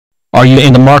Are you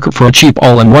in the market for a cheap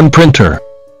all-in-one printer?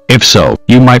 If so,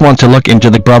 you might want to look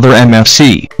into the Brother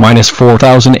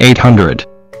MFC-4800.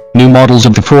 New models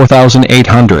of the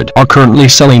 4800 are currently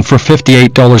selling for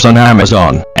 $58 on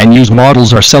Amazon, and used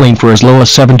models are selling for as low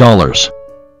as $7.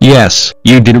 Yes,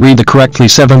 you did read the correctly,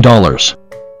 $7.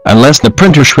 Unless the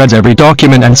printer shreds every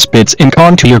document and spits ink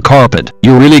onto your carpet,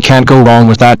 you really can't go wrong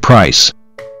with that price.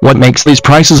 What makes these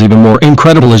prices even more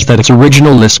incredible is that its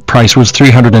original list price was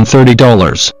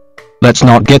 $330. Let's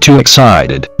not get too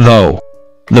excited, though.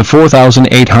 The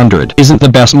 4800 isn't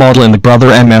the best model in the Brother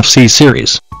MFC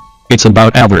series. It's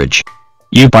about average.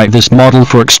 You buy this model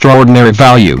for extraordinary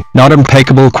value, not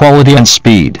impeccable quality and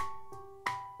speed.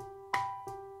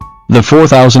 The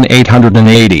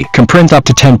 4880 can print up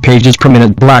to 10 pages per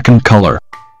minute black and color.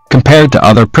 Compared to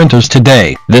other printers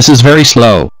today, this is very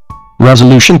slow.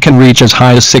 Resolution can reach as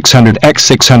high as 600 x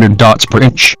 600 dots per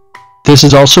inch. This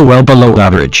is also well below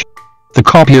average. The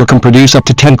copier can produce up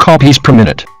to 10 copies per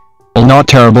minute. Well, not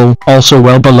terrible, also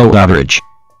well below average.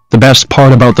 The best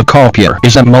part about the copier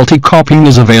is that multi-copying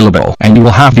is available, and you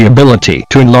will have the ability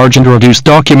to enlarge and reduce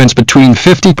documents between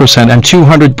 50% and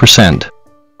 200%.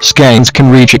 Scans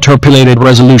can reach interpolated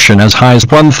resolution as high as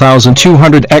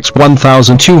 1200 x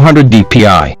 1200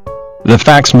 dpi. The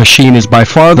fax machine is by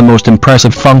far the most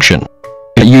impressive function.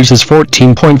 It uses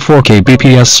 14.4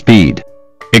 kbps speed.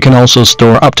 It can also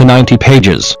store up to 90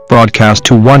 pages, broadcast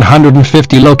to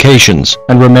 150 locations,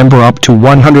 and remember up to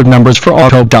 100 numbers for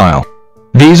auto dial.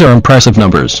 These are impressive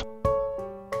numbers.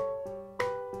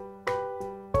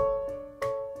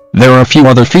 There are a few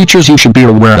other features you should be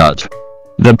aware of.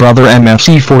 The Brother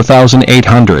MFC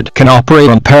 4800 can operate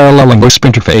on parallel and wisp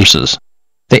interfaces.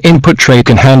 The input tray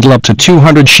can handle up to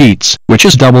 200 sheets, which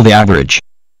is double the average.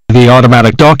 The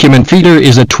automatic document feeder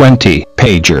is a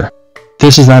 20-pager.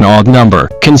 This is an odd number,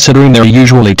 considering they're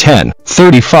usually 10,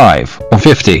 35, or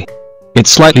 50.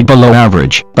 It's slightly below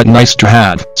average, but nice to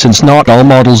have, since not all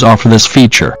models offer this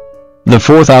feature. The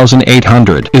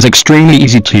 4800 is extremely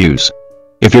easy to use.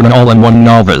 If you're an all-in-one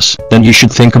novice, then you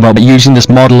should think about using this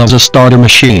model as a starter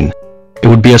machine. It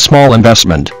would be a small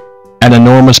investment. An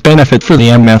enormous benefit for the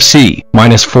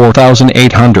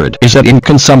MFC-4800 is that ink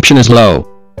consumption is low.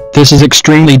 This is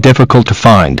extremely difficult to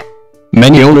find.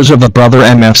 Many owners of the Brother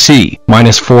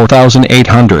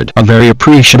MFC-4800 are very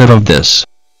appreciative of this.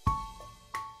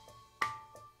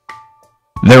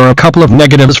 There are a couple of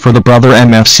negatives for the Brother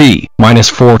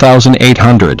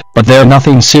MFC-4800, but they're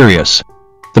nothing serious.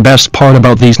 The best part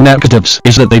about these negatives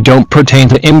is that they don't pertain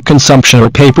to ink consumption or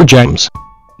paper jams.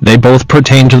 They both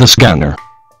pertain to the scanner.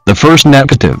 The first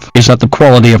negative is that the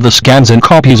quality of the scans and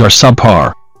copies are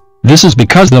subpar. This is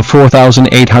because the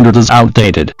 4800 is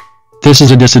outdated. This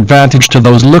is a disadvantage to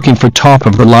those looking for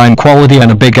top-of-the-line quality and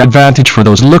a big advantage for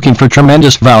those looking for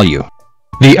tremendous value.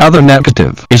 The other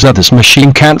negative is that this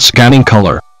machine can't scan in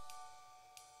color.